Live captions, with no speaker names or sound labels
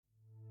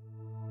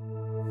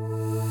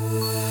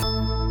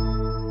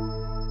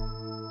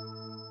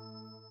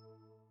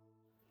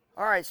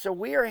right, so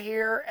we are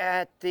here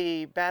at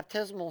the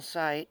baptismal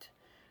site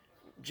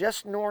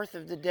just north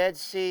of the Dead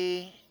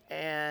Sea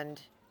and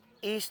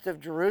east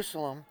of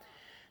Jerusalem.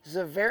 This is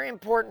a very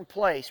important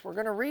place. We're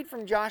going to read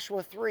from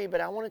Joshua 3,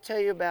 but I want to tell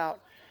you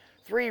about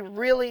three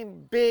really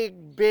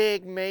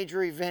big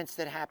major events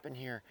that happened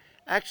here.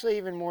 Actually,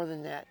 even more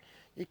than that.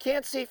 You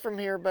can't see from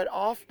here, but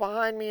off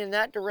behind me in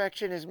that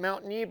direction is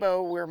Mount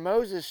Nebo, where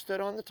Moses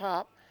stood on the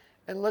top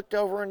and looked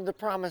over into the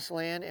promised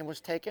land and was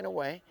taken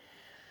away.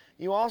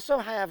 You also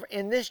have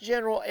in this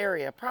general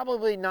area,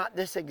 probably not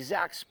this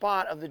exact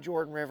spot of the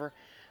Jordan River,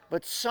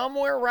 but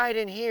somewhere right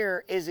in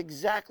here is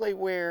exactly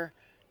where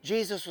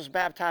Jesus was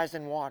baptized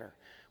in water.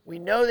 We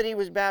know that he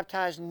was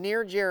baptized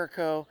near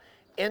Jericho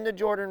in the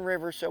Jordan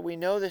River, so we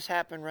know this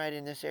happened right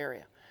in this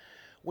area.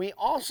 We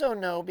also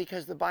know,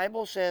 because the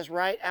Bible says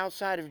right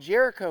outside of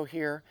Jericho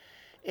here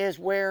is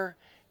where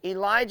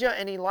Elijah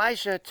and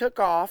Elisha took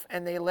off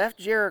and they left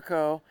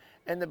Jericho,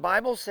 and the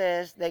Bible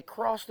says they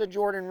crossed the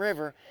Jordan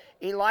River.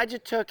 Elijah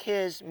took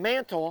his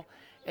mantle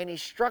and he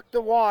struck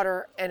the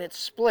water and it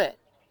split,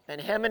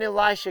 and him and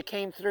Elisha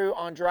came through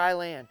on dry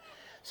land.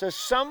 So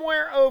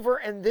somewhere over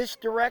in this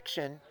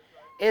direction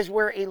is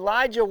where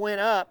Elijah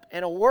went up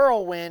in a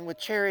whirlwind with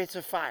chariots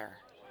of fire.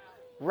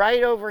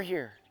 Right over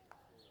here.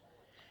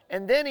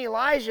 And then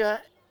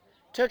Elijah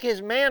took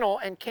his mantle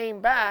and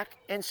came back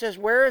and says,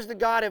 "Where is the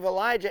God of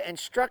Elijah?" and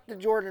struck the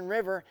Jordan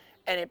River,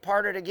 and it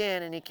parted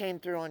again and he came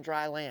through on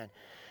dry land.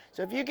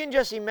 So if you can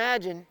just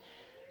imagine,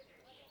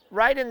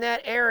 right in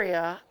that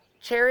area,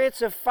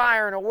 chariots of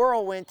fire and a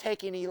whirlwind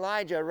taking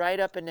Elijah right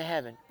up into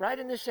heaven, right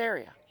in this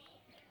area.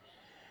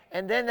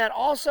 And then that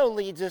also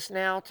leads us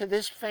now to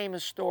this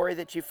famous story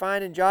that you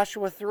find in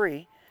Joshua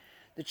 3.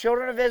 The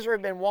children of Israel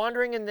have been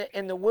wandering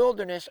in the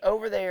wilderness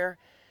over there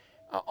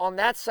on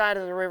that side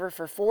of the river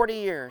for 40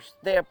 years.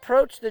 They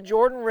approach the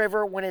Jordan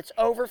River when it's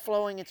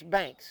overflowing its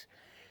banks,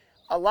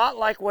 a lot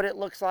like what it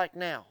looks like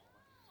now.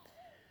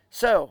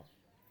 So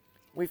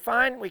we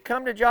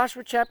come to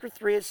Joshua chapter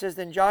 3. It says,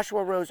 "Then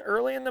Joshua rose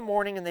early in the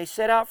morning, and they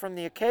set out from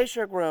the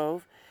acacia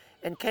grove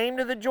and came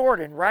to the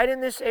Jordan," right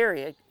in this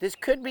area. This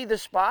could be the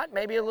spot,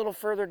 maybe a little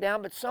further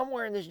down, but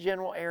somewhere in this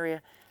general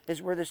area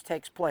is where this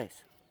takes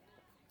place.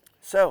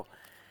 So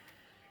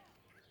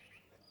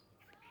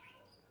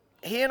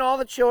he and all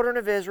the children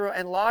of Israel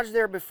and lodged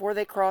there before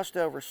they crossed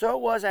over. So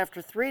it was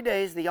after 3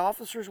 days the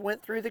officers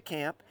went through the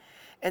camp,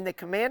 and they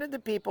commanded the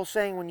people,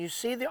 saying, "When you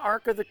see the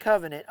ark of the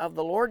covenant of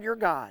the Lord your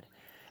God,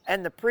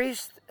 and the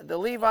priests, the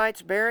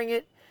Levites, bearing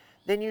it,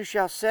 then you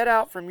shall set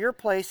out from your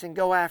place and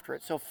go after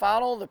it." So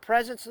follow the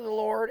presence of the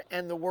Lord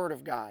and the word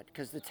of God,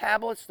 because the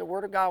tablets, the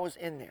word of God was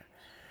in there.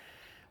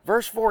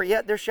 Verse 4,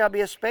 "Yet there shall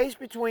be a space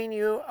between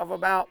you of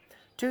about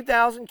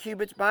 2,000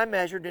 cubits by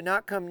measure. Do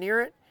not come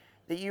near it,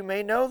 that you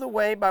may know the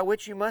way by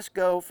which you must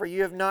go, for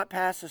you have not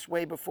passed this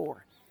way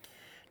before."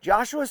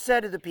 Joshua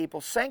said to the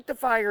people,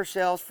 "Sanctify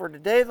yourselves, for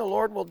today the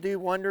Lord will do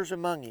wonders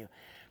among you."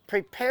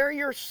 Prepare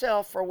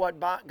yourself for what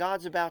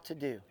God's about to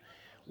do.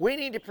 We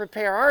need to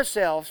prepare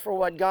ourselves for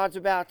what God's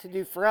about to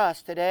do for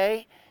us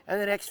today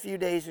and the next few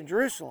days in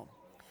Jerusalem.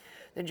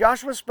 Then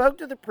Joshua spoke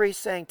to the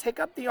priests, saying, "Take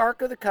up the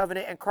ark of the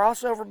covenant and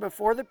cross over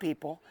before the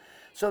people."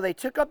 So they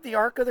took up the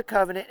ark of the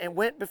covenant and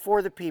went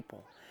before the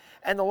people.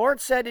 And the Lord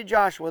said to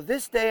Joshua,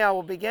 "This day I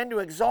will begin to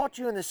exalt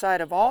you in the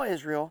sight of all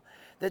Israel,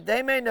 that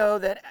they may know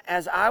that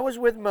as I was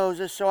with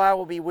Moses, so I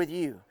will be with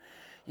you.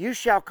 You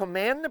shall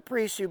command the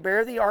priests who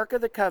bear the ark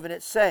of the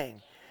covenant,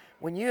 saying,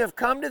 when you have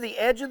come to the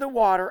edge of the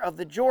water of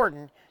the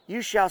Jordan,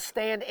 you shall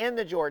stand in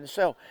the Jordan."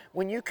 So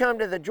when you come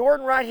to the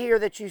Jordan right here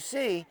that you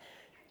see,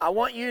 I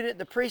want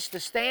the priests to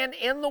stand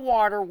in the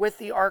water with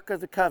the ark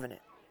of the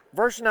covenant.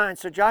 Verse 9,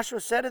 "So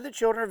Joshua said to the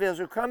children of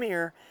Israel, Come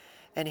here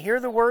and hear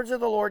the words of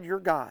the Lord your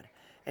God.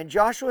 And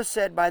Joshua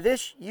said, By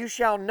this you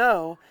shall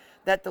know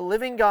that the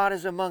living God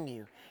is among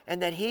you,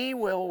 and that he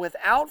will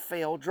without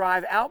fail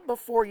drive out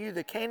before you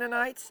the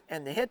Canaanites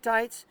and the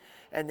Hittites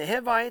and the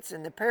Hivites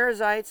and the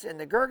Perizzites and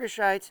the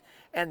Girgashites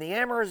and the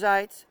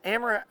Amorites,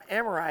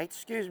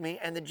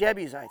 and the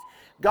Jebusites."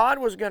 God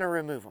was going to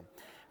remove them.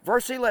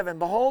 Verse 11,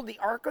 "Behold, the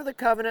ark of the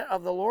covenant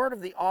of the Lord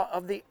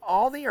of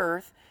all the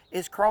earth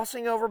is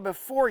crossing over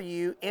before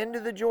you into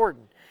the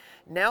Jordan.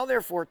 Now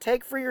therefore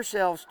take for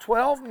yourselves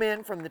 12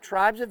 men from the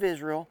tribes of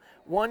Israel,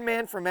 1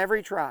 man from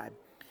every tribe.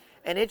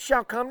 And it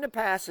shall come to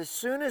pass, as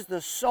soon as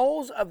the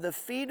soles of the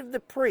feet of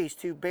the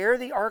priests who bear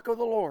the ark of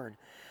the Lord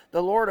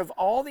of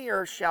all the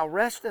earth, shall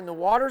rest in the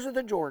waters of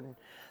the Jordan,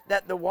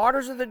 that the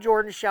waters of the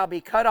Jordan shall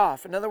be cut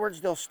off." In other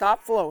words, they'll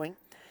stop flowing.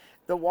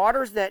 "The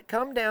waters that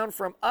come down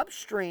from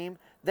upstream,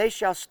 they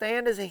shall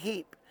stand as a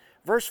heap."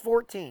 Verse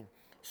 14,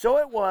 "So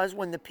it was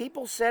when the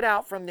people set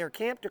out from their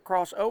camp to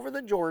cross over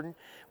the Jordan,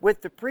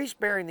 with the priests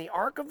bearing the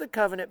ark of the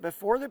covenant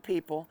before the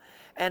people,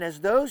 and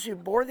as those who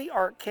bore the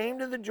ark came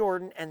to the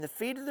Jordan, and the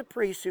feet of the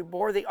priests who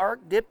bore the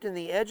ark dipped in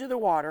the edge of the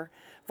water,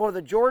 for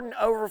the Jordan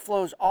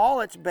overflows all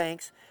its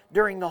banks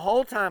during the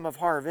whole time of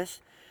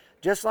harvest,"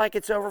 just like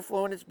it's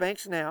overflowing its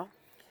banks now,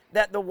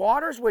 "that the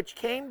waters which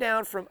came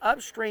down from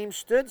upstream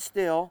stood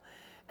still,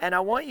 And I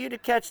want you to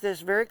catch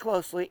this very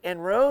closely.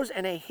 And rose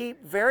in a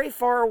heap very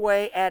far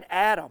away at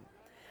Adam,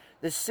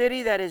 the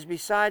city that is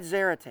beside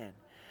Zaretan.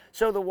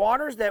 So the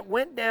waters that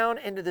went down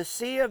into the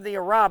sea of the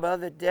Arabah,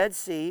 the Dead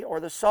Sea, or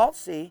the Salt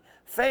Sea,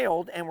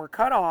 failed and were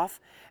cut off,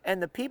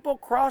 and the people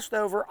crossed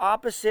over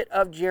opposite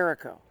of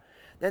Jericho.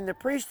 Then the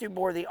priest who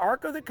bore the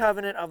ark of the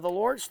covenant of the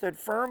Lord stood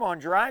firm on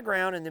dry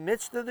ground in the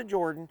midst of the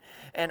Jordan,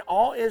 and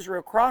all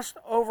Israel crossed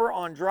over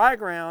on dry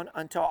ground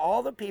until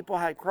all the people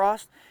had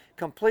crossed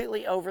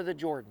completely over the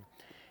Jordan.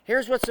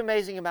 Here's what's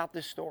amazing about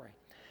this story.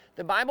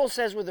 The Bible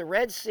says with the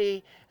Red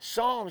Sea,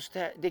 Psalms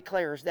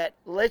declares that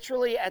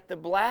literally at the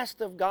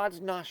blast of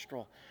God's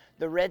nostril,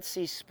 the Red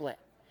Sea split.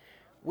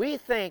 We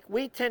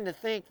tend to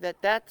think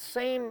that that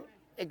same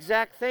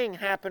exact thing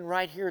happened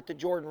right here at the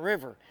Jordan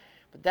River.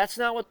 But that's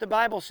not what the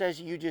Bible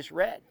says you just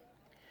read.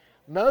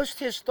 Most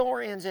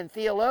historians and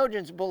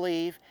theologians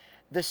believe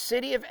the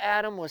city of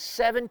Adam was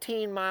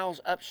 17 miles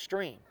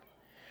upstream.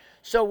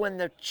 So when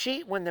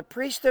the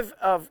priest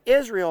of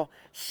Israel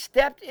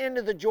stepped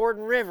into the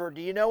Jordan River, do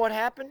you know what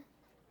happened?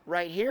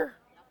 Right here?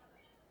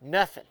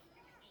 Nothing.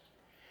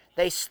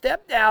 They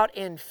stepped out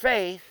in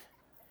faith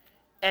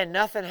and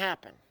nothing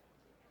happened.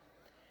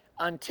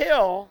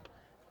 Until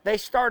they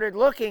started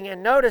looking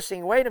and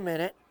noticing, wait a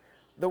minute,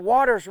 the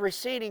water's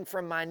receding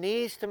from my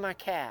knees to my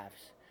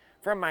calves,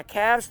 from my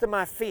calves to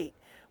my feet.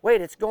 Wait,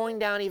 it's going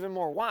down even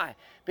more. Why?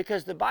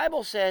 Because the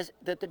Bible says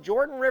that the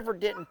Jordan River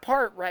didn't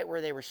part right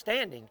where they were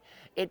standing.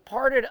 It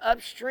parted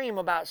upstream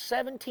about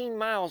 17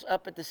 miles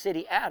up at the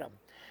city Adam.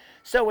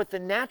 So with the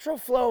natural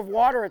flow of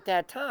water at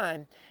that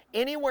time,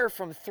 anywhere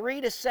from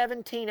 3 to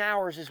 17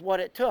 hours is what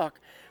it took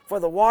for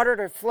the water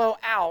to flow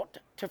out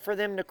for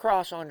them to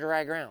cross on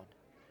dry ground.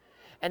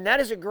 And that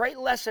is a great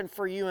lesson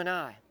for you and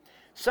I.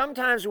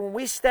 Sometimes when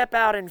we step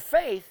out in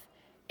faith,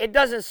 it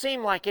doesn't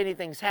seem like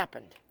anything's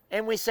happened.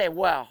 And we say,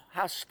 well,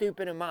 how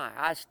stupid am I?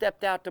 I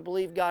stepped out to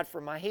believe God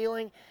for my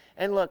healing,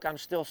 and look, I'm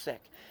still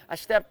sick. I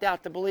stepped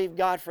out to believe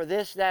God for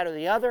this, that, or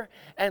the other,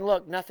 and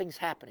look, nothing's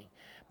happening.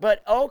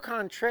 But au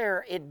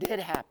contraire, it did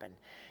happen.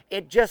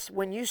 It just,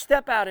 when you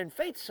step out in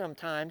faith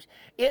sometimes,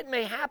 it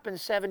may happen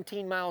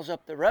 17 miles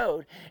up the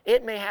road.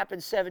 It may happen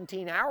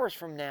 17 hours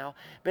from now.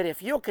 But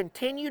if you'll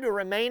continue to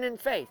remain in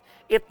faith,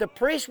 if the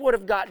priest would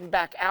have gotten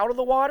back out of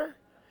the water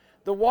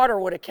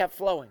would have kept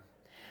flowing.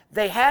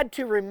 They had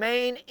to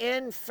remain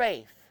in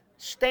faith,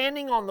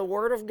 standing on the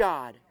Word of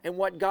God and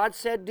what God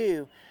said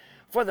do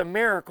for the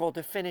miracle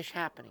to finish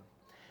happening.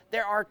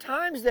 There are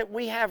times that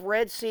we have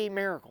Red Sea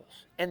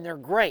miracles, and they're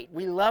great.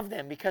 We love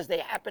them because they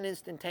happen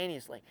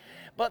instantaneously.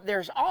 But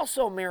there's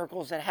also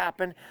miracles that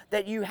happen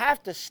that you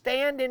have to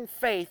stand in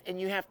faith and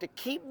you have to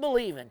keep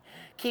believing,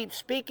 keep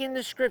speaking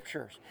the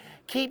Scriptures,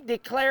 keep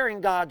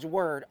declaring God's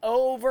Word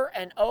over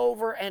and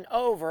over and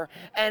over,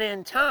 and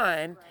in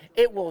time,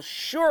 it will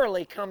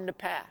surely come to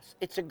pass.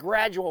 It's a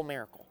gradual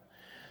miracle.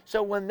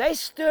 So when they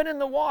stood in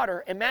the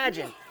water,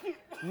 imagine,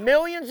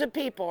 millions of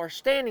people are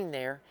standing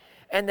there,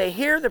 and they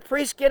hear the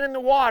priest get in the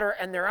water,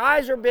 and their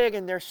eyes are big,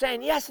 and they're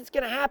saying, yes, it's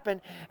going to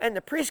happen. And the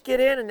priests get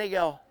in, and they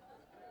go,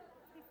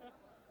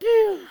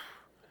 phew,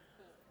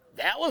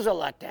 that was a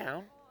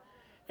letdown.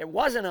 It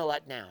wasn't a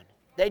letdown.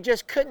 They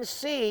just couldn't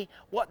see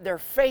what their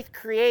faith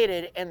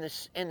created in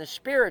the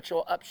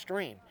spiritual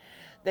upstream.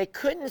 They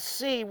couldn't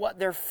see what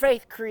their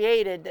faith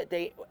created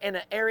in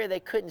an area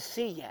they couldn't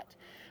see yet.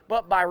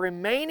 But by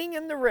remaining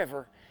in the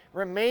river,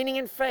 remaining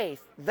in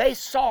faith, they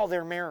saw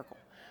their miracle.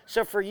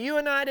 So for you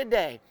and I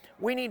today,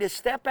 we need to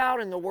step out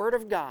in the Word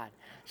of God,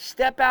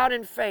 step out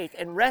in faith,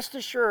 and rest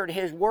assured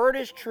His Word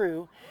is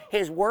true,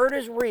 His Word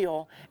is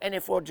real, and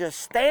if we'll just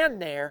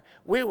stand there,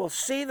 we will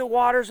see the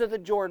waters of the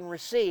Jordan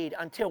recede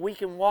until we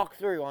can walk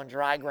through on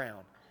dry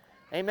ground.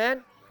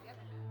 Amen?